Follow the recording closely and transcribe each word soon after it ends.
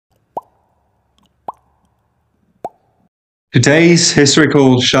Today's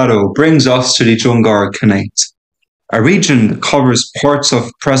historical shadow brings us to the Dzungar Khanate, a region that covers parts of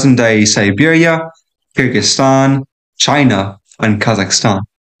present-day Siberia, Kyrgyzstan, China, and Kazakhstan.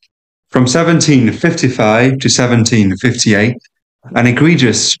 From 1755 to 1758, an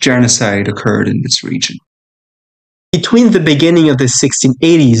egregious genocide occurred in this region. Between the beginning of the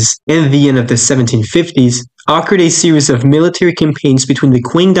 1680s and the end of the 1750s, occurred a series of military campaigns between the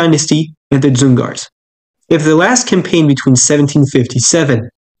Qing dynasty and the Dzungars. If the last campaign between 1757 and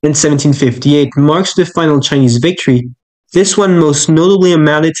 1758 marks the final Chinese victory, this one most notably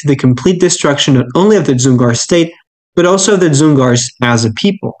amounted to the complete destruction not only of the Dzungar state, but also of the Dzungars as a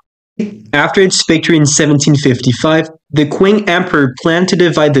people. After its victory in 1755, the Qing emperor planned to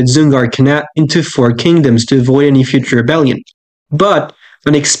divide the Dzungar Khanate into 4 kingdoms to avoid any future rebellion. But,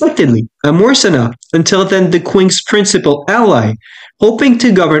 unexpectedly, Amorsana, until then the Qing's principal ally, hoping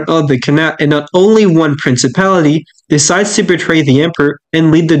to govern all the Khanate and not only one principality, decides to betray the emperor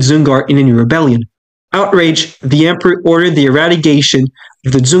and lead the Dzungar in a new rebellion. Outraged, the emperor ordered the eradication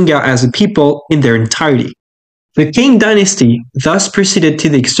of the Dzungar as a people in their entirety. The Qing dynasty thus proceeded to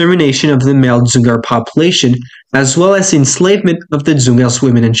the extermination of the male Dzungar population, as well as the enslavement of the Dzungar's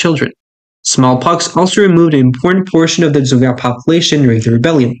women and children. Smallpox also removed an important portion of the Dzungar population during the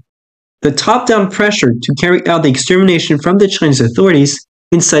rebellion. The top-down pressure to carry out the extermination from the Chinese authorities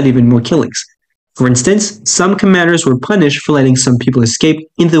incited even more killings. For instance, some commanders were punished for letting some people escape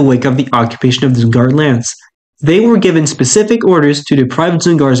in the wake of the occupation of the Dzungar lands. They were given specific orders to deprive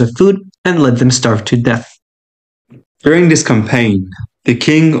Dzungars of food and let them starve to death. During this campaign, the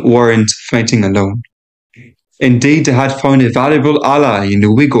king weren't fighting alone. Indeed, they had found a valuable ally in the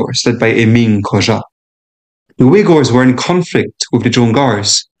Uyghurs led by Emin Koja. The Uyghurs were in conflict with the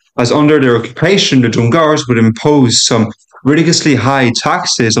Dzungars, as under their occupation the Dzungars would impose some ridiculously high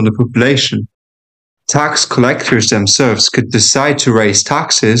taxes on the population. Tax collectors themselves could decide to raise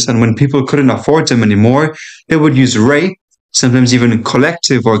taxes, and when people couldn't afford them anymore, they would use rape, sometimes even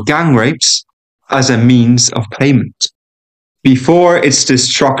collective or gang rapes, as a means of payment. Before its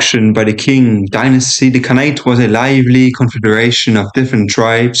destruction by the Qing dynasty, the Khanate was a lively confederation of different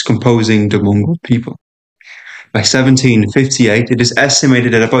tribes composing the Mongol people. By 1758, it is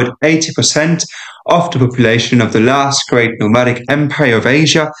estimated that about 80% of the population of the last great nomadic empire of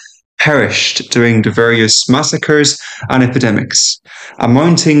Asia perished during the various massacres and epidemics,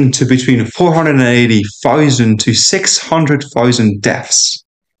 amounting to between 480,000 to 600,000 deaths.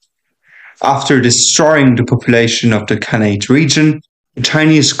 After destroying the population of the Khanate region, the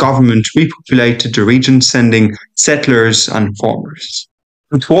Chinese government repopulated the region, sending settlers and farmers.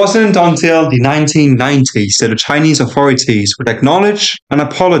 It wasn't until the 1990s that the Chinese authorities would acknowledge and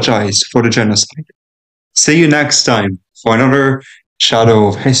apologize for the genocide. See you next time for another Shadow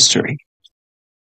of History.